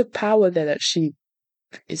 there's a power there that she's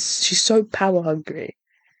so power hungry.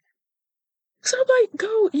 So I'm like,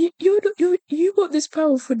 girl, you got this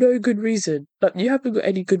power for no good reason. Like, you haven't got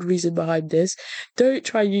any good reason behind this. Don't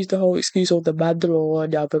try and use the whole excuse of the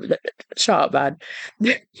Mandalore. Yeah, but shut up, man.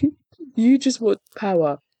 You just want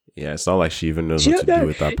power. Yeah, it's not like she even knows what to do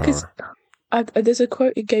with that power. There's a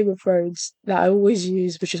quote in Game of Thrones that I always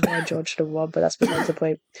use, which is why I judged them one, but that's besides the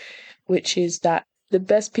point. Which is that the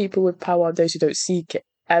best people with power are those who don't seek it.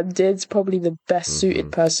 And Din's probably the best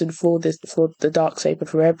suited person for the Darksaber,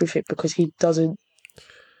 for everything, because he doesn't.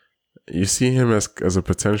 You see him as a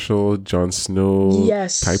potential Jon Snow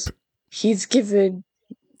type. He's given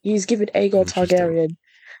Aegon Targaryen,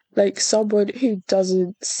 like someone who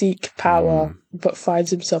doesn't seek power but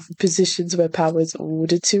finds himself in positions where power is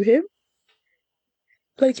ordered to him.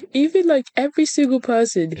 Like, even like every single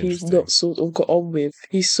person he's not sort of got on with,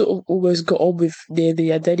 he's sort of almost got on with near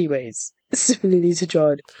the end anyways. Similarly to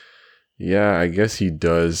Jon. Yeah, I guess he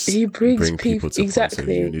does. He brings people to points of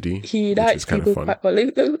unity. He unites people quite well.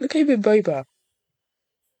 Look at him in Boba.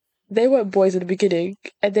 They weren't boys in the beginning,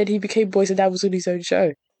 and then he became boys, and now was on his own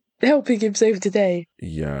show, helping him save the day.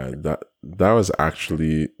 Yeah, that was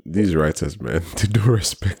actually, these writers, man, to do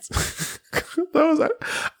respect.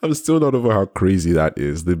 I'm still not over how crazy that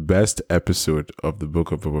is. The best episode of the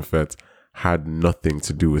Book of Boba Fett had nothing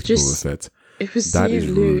to do with Boba Fett. It was that is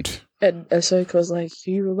rude. And Ahsoka was like,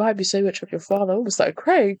 you remind me so much of your father. I almost like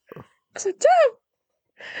crying. I was like,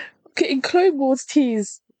 damn! I'm getting Clone Wars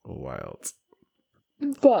tease. Wild.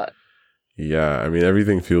 But yeah, I mean,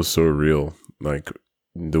 everything feels so real. Like,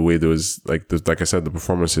 the way like I said, the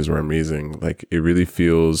performances were amazing. Like it really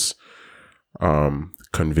feels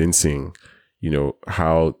convincing,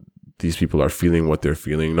 how these people are feeling what they're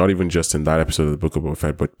feeling, not even just in that episode of the Book of Boba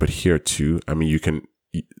Fett, but here too. I mean,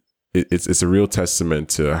 it's a real testament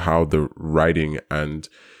to how the writing and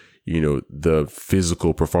the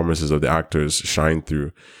physical performances of the actors shine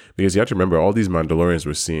through, because you have to remember all these Mandalorians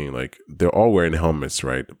we're seeing, like they're all wearing helmets,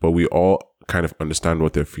 right? But we all kind of understand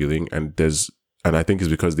what they're feeling, and I think it's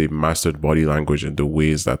because they've mastered body language and the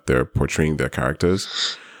ways that they're portraying their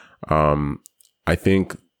characters. I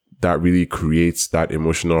think that really creates that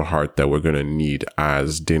emotional heart that we're going to need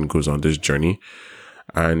as Din goes on this journey.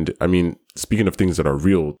 And I mean, speaking of things that are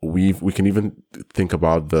real, we can even think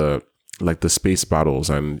about the space battles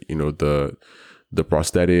and, the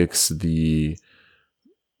prosthetics, the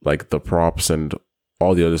props and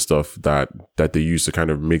all the other stuff that they use to kind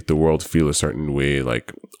of make the world feel a certain way,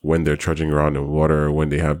 like when they're trudging around in water, when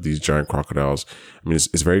they have these giant crocodiles. I mean,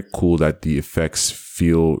 it's very cool that the effects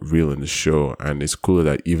feel real in the show, and it's cool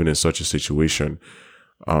that even in such a situation,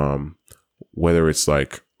 whether it's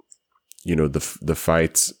like, the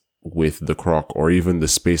fight with the croc or even the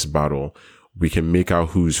space battle, we can make out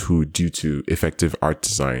who's who due to effective art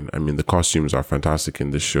design. I mean, the costumes are fantastic in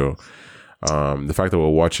this show. The fact that we're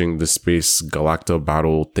watching the space Galacta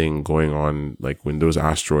battle thing going on, like when those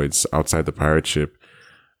asteroids outside the pirate ship,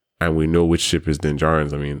 and we know which ship is Din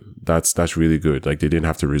Djarin's, I mean, that's really good. Like they didn't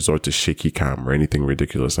have to resort to shaky cam or anything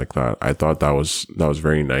ridiculous like that. I thought that was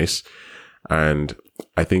very nice. And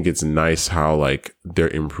I think it's nice how like they're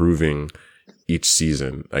improving each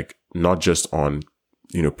season, like not just on,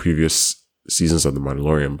 previous seasons of The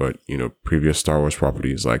Mandalorian, but, previous Star Wars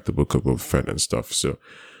properties like the Book of Boba Fett and stuff. So,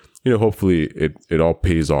 hopefully it all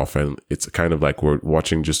pays off, and it's kind of like we're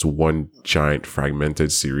watching just one giant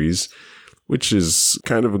fragmented series, which is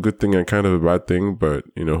kind of a good thing and kind of a bad thing, but,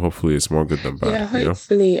 hopefully it's more good than bad. Yeah,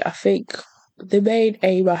 hopefully, I think the main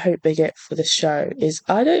aim I hope they get for the show is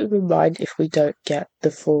I don't even mind if we don't get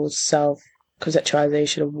the full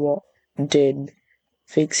self-conceptualization of what Din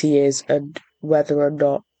thinks he is and whether or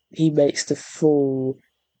not he makes the full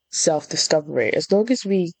self-discovery. As long as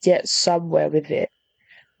we get somewhere with it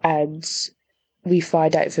and we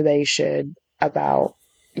find out information about,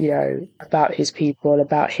 about his people,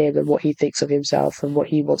 about him and what he thinks of himself and what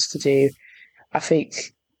he wants to do, I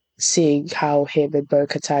think seeing how him and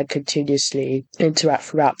Bo-Katan continuously interact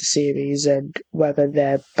throughout the series and whether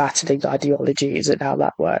they're battling ideologies and how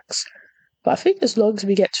that works. But I think as long as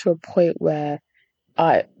we get to a point where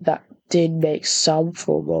that Din makes some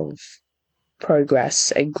form of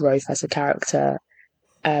progress and growth as a character,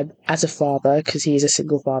 as a father, because he is a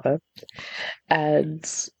single father,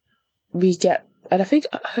 and I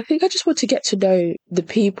think I just want to get to know the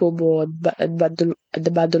people more and the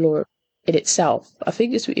Mandalore in itself. I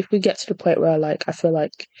think if we get to the point where like I feel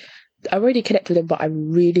like I already connect with them, but I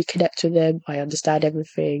really connect with them, I understand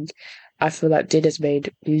everything. I feel like Din has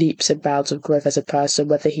made leaps and bounds of growth as a person,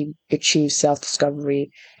 whether he achieves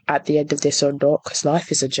self-discovery at the end of this or not, because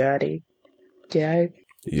life is a journey,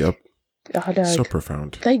 Yep. I know. So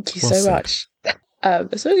profound. Thank you so much.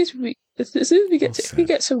 As soon as we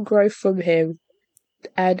get some growth from him,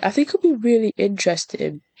 and I think it'll be really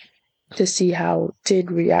interesting to see how Din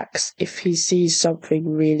reacts if he sees something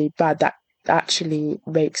really bad that actually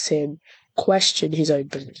makes him question his own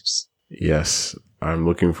beliefs. Yes, I'm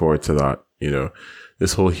looking forward to that.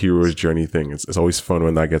 This whole hero's journey thing, it's always fun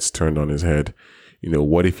when that gets turned on his head.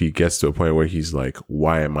 What if he gets to a point where he's like,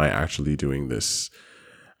 why am I actually doing this?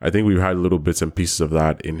 I think we've had little bits and pieces of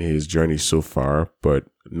that in his journey so far, but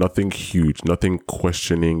nothing huge, nothing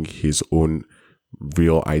questioning his own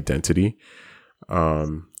real identity,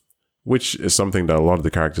 which is something that a lot of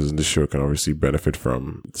the characters in this show can obviously benefit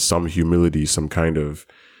from. Some humility, some kind of,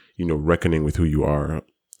 reckoning with who you are.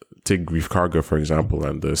 Take Greef Karga, for example,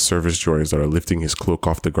 and the service droids that are lifting his cloak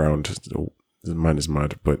off the ground. The man is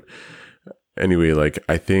mad. But anyway, like,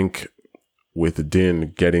 I think with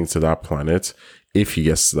Din getting to that planet, if he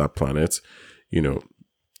gets to that planet,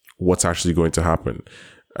 what's actually going to happen?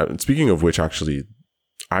 Speaking of which, actually,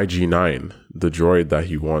 IG-9, the droid that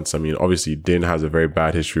he wants, I mean, obviously, Din has a very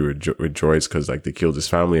bad history with droids because, like, they killed his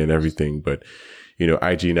family and everything, but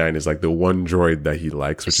IG-9 is like the one droid that he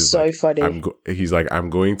likes, which is so like, funny. He's like,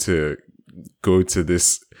 I'm going to go to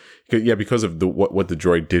this, because of what the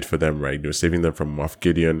droid did for them, right? Saving them from Moff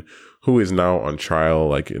Gideon, who is now on trial,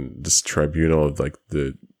 like in this tribunal of like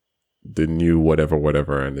the new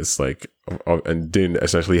whatever, and it's like, and Din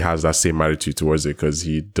essentially has that same attitude towards it because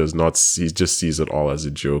he just sees it all as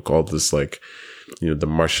a joke. All this like, the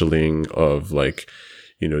marshalling of like,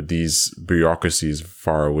 these bureaucracies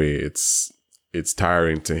far away. it's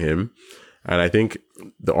tiring to him. And I think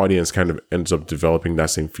the audience kind of ends up developing that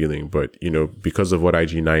same feeling. But, because of what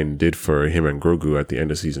IG-9 did for him and Grogu at the end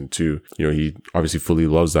of season 2, he obviously fully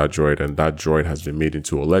loves that droid, and that droid has been made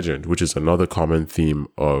into a legend, which is another common theme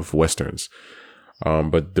of Westerns.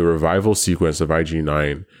 But the revival sequence of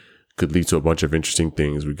IG-9 could lead to a bunch of interesting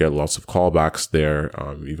things. We get lots of callbacks there,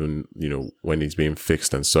 even, when he's being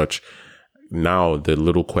fixed and such. Now the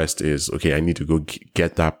little quest is, okay, I need to go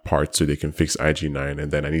get that part so they can fix IG-9.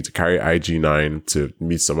 And then I need to carry IG-9 to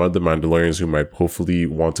meet some other Mandalorians who might hopefully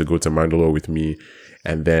want to go to Mandalore with me.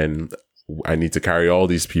 And then I need to carry all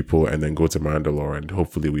these people and then go to Mandalore, and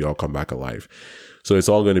hopefully we all come back alive. So it's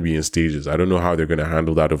all going to be in stages. I don't know how they're going to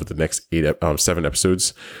handle that over the next 7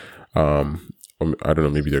 episodes. I don't know,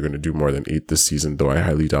 maybe they're going to do more than 8 this season, though I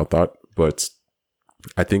highly doubt that. But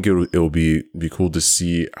I think it'll be cool to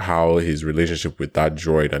see how his relationship with that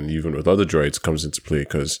droid and even with other droids comes into play,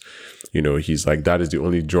 because, he's like, that is the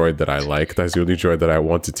only droid that I like. That's the only droid that I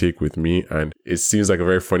want to take with me. And it seems like a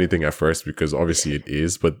very funny thing at first, because obviously it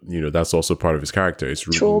is, but, that's also part of his character. It's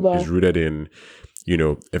rooted in,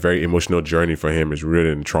 a very emotional journey for him. Is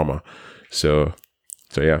rooted in trauma. So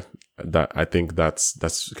yeah. That I think that's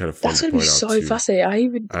kind of fun. That's gonna be so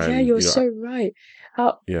fascinating. You're so right.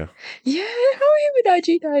 How him and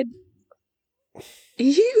IG-9,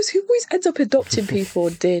 he always ends up adopting people.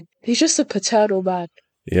 He's just a paternal man.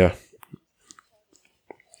 Yeah.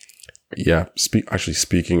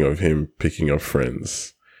 Speaking of him picking up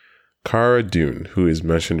friends, Cara Dune, who is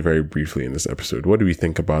mentioned very briefly in this episode, what do we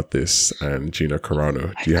think about this? And Gina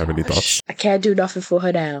Carano, do you have any thoughts? I can't do nothing for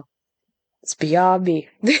her now. It's beyond me.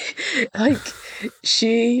 I've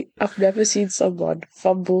never seen someone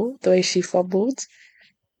fumble the way she fumbled.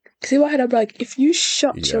 Because in my head, I'm like, if you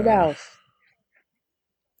shut your mouth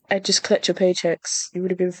and just collect your paychecks, you would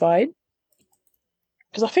have been fine.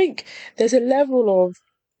 Because I think there's a level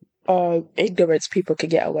of ignorance people can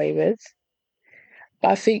get away with. But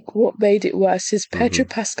I think what made it worse is Pedro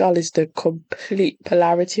Pascal is the complete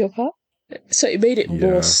polarity of her. So it made it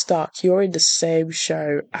more stuck. You're in the same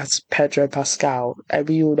show as Pedro Pascal, and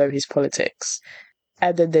we all know his politics.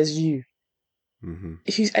 And then there's you. Mm-hmm.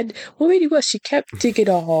 And what made it worse, she kept digging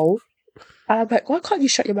a hole. And I'm like, why can't you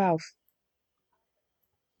shut your mouth?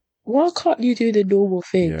 Why can't you do the normal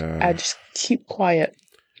thing and just keep quiet?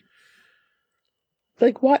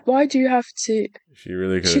 Like, why do you have to... She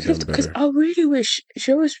really could have done better. Because I really wish...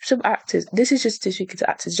 There was some actors... This is just speaking to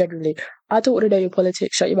actors generally. I don't want to know your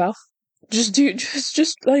politics. Shut your mouth. Just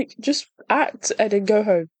act and then go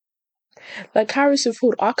home. Like Harrison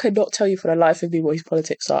Ford, I cannot tell you for the life of me what his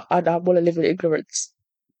politics are, and I want to live in ignorance.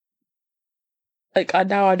 Like,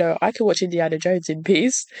 now I know I can watch Indiana Jones in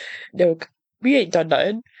peace. No, we ain't done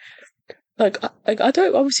nothing. Like I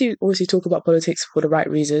don't obviously talk about politics for the right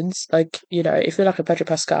reasons. Like, if you're like a Pedro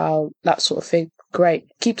Pascal, that sort of thing, great.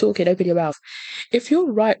 Keep talking, open your mouth. If you're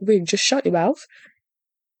right wing, just shut your mouth.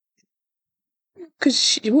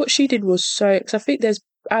 Because what she did was because I think there's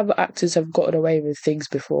other actors have gotten away with things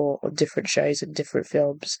before on different shows and different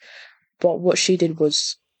films, but what she did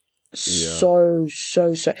was so.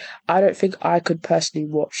 I don't think I could personally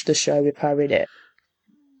watch the show with her in it.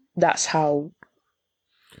 That's how.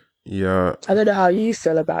 Yeah. I don't know how you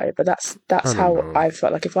feel about it, but that's how I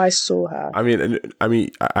felt. Like if I saw her. I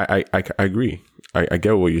mean, I agree. I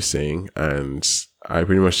get what you're saying, and I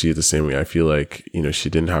pretty much see it the same way. I feel like, she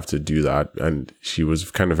didn't have to do that, and she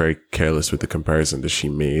was kind of very careless with the comparison that she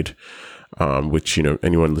made, which,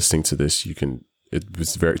 anyone listening to this,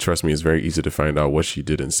 trust me, it's very easy to find out what she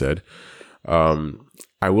did and said.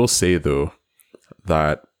 I will say, though,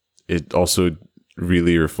 that it also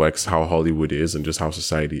really reflects how Hollywood is and just how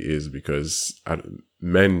society is, because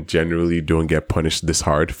men generally don't get punished this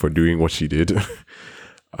hard for doing what she did.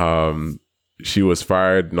 She was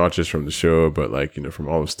fired not just from the show, but from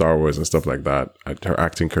all of Star Wars and stuff like that. Her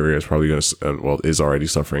acting career is probably is already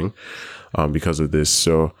suffering because of this.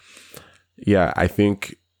 So yeah, I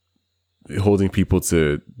think holding people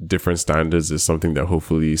to different standards is something that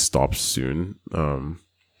hopefully stops soon.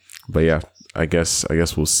 But yeah, I guess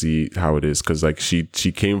we'll see how it is, because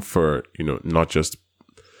she came for not just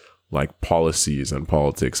policies and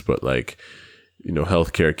politics, but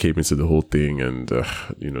healthcare came into the whole thing, and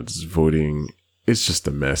just voting. It's just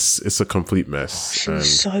a mess. It's a complete mess.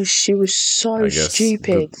 She was so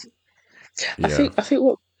stupid. I think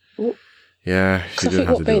what yeah, I think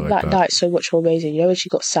what made that night so much more amazing, when she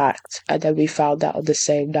got sacked, and then we found out on the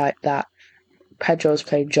same night that Pedro was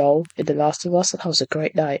playing Joel in The Last of Us, and that was a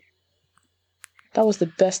great night. That was the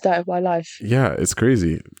best night of my life. Yeah, it's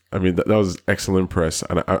crazy. I mean, that was excellent press.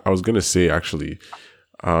 And I was going to say, actually,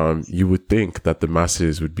 You would think that the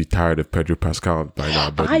masses would be tired of Pedro Pascal by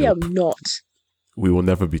now, but I nope. am not. We will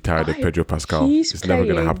never be tired of Pedro Pascal. It's never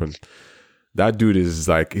going to happen. That dude is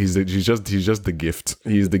like he's just the gift.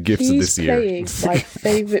 He's the gift of this year. He's playing my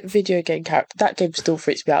favorite video game character. That game still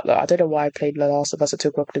freaks me out though. I don't know why I played The Last of Us at 2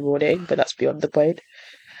 o'clock in the morning, but that's beyond the point.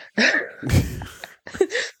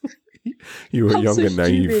 You were young and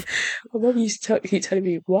naive. My mum used to keep telling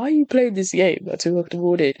me, "Why are you playing this game at 2 o'clock in the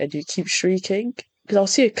morning and you keep shrieking?" Because I'll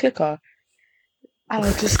see a clicker and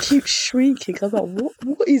I'll just keep shrieking. I'm like,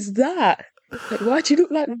 what is that? Like, why do you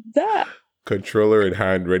look like that? Controller in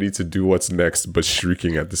hand, ready to do what's next, but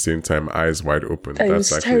shrieking at the same time, eyes wide open. And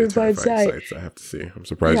That's actually a terrifying sight, I have to say. I'm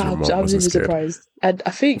surprised your mom wasn't scared. I'm really surprised. And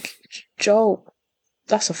I think Joel,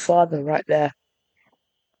 that's a father right there.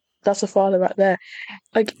 That's a father right there.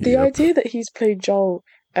 Like the idea that he's playing Joel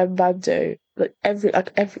and Mando like every a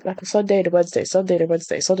Sunday and a Wednesday, Sunday and a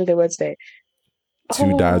Wednesday, Sunday and a Wednesday.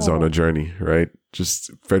 Two dads on a journey, right?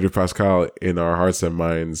 Just Pedro Pascal in our hearts and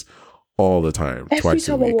minds all the time. Every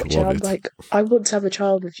time I watch it, I'm like, I want to have a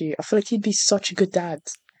child with you. I feel like he'd be such a good dad.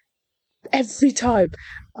 Every time.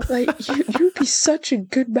 I'm like, you'd be such a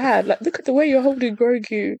good man. Like, look at the way you're holding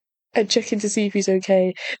Grogu and checking to see if he's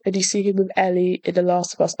okay. And you see him with Ellie in The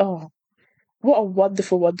Last of Us. Oh, what a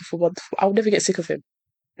wonderful, wonderful, wonderful. I'll never get sick of him.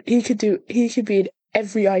 He could be in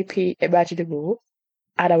every IP imaginable,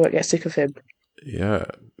 and I won't get sick of him. Yeah.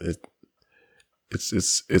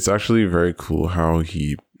 It's actually very cool how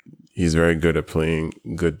he's very good at playing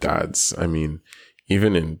good dads. I mean,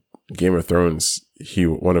 even in Game of Thrones,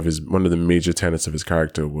 one of the major tenets of his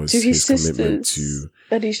character was his commitment to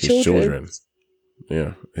his children.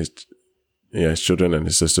 Yeah, his children and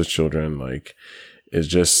his sister's children. Like, it's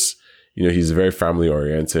just, he's a very family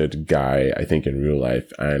oriented guy, I think, in real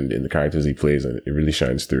life and in the characters he plays, and it really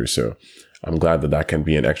shines through. So I'm glad that can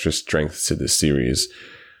be an extra strength to this series.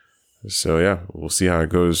 So yeah, we'll see how it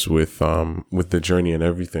goes with the journey and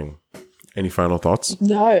everything. Any final thoughts?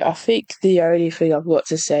 No, I think the only thing I've got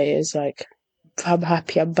to say is, like, I'm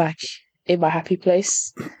happy I'm back in my happy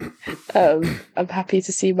place. I'm happy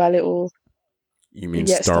to see my little... You mean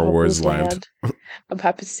Star Wars land? I'm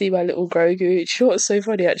happy to see my little Grogu. You know what's so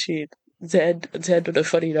funny, actually? To end on a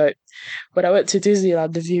funny note. When I went to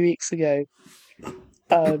Disneyland a few weeks ago,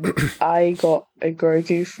 I got a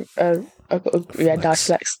Grogu. Nice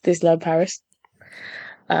flex, Disneyland Paris.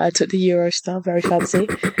 I took the Eurostar, very fancy.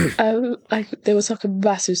 There was like a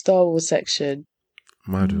massive Star Wars section.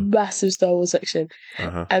 Massive Star Wars section.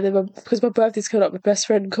 Uh-huh. And then because my birthday's coming up, my best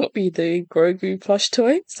friend got me the Grogu plush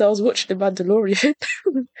toy. So I was watching The Mandalorian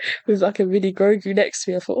with like a mini Grogu next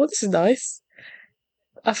to me. I thought, this is nice.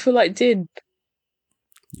 I feel like I've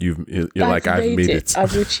made it.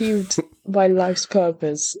 I've achieved my life's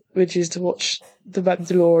purpose, which is to watch The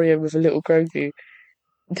Mandalorian with a little Grogu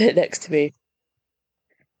next to me.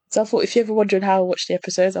 So I thought, if you're ever wondering how I watch the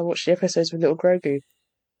episodes, I watch the episodes with little Grogu.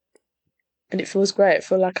 And it feels great. I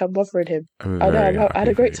feel like I'm bothering him. I had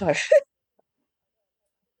a great time.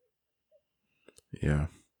 Yeah.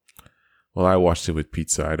 Well, I watched it with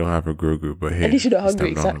pizza. I don't have a Grogu, but hey. At least you're not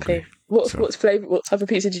hungry, exactly. What flavor? What type of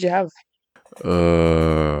pizza did you have?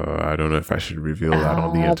 I don't know if I should reveal that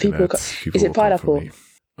on the internet. Is it pineapple?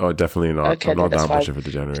 Oh, definitely not. Okay, I'm not that much of a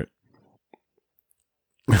degenerate.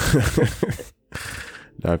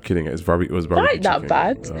 No, I'm kidding. It was barbecue. Not that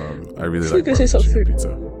bad. I really like barbecue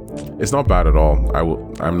pizza. It's not bad at all.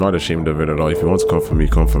 I'm not ashamed of it at all. If you want to come for me,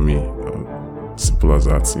 come for me. Simple as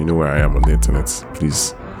that. You know where I am on the internet.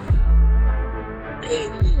 Please.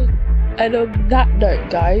 And on that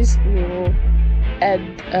note, guys,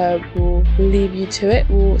 we'll leave you to it.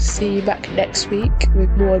 We'll see you back next week with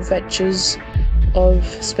more adventures of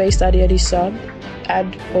Space Daddy and his son,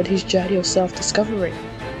 and on his journey of self-discovery.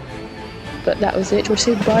 But that was it. Do you want to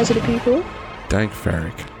say goodbye to the people? Thank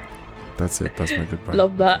Farrick. That's it. That's my goodbye.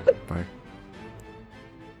 Love that. Bye.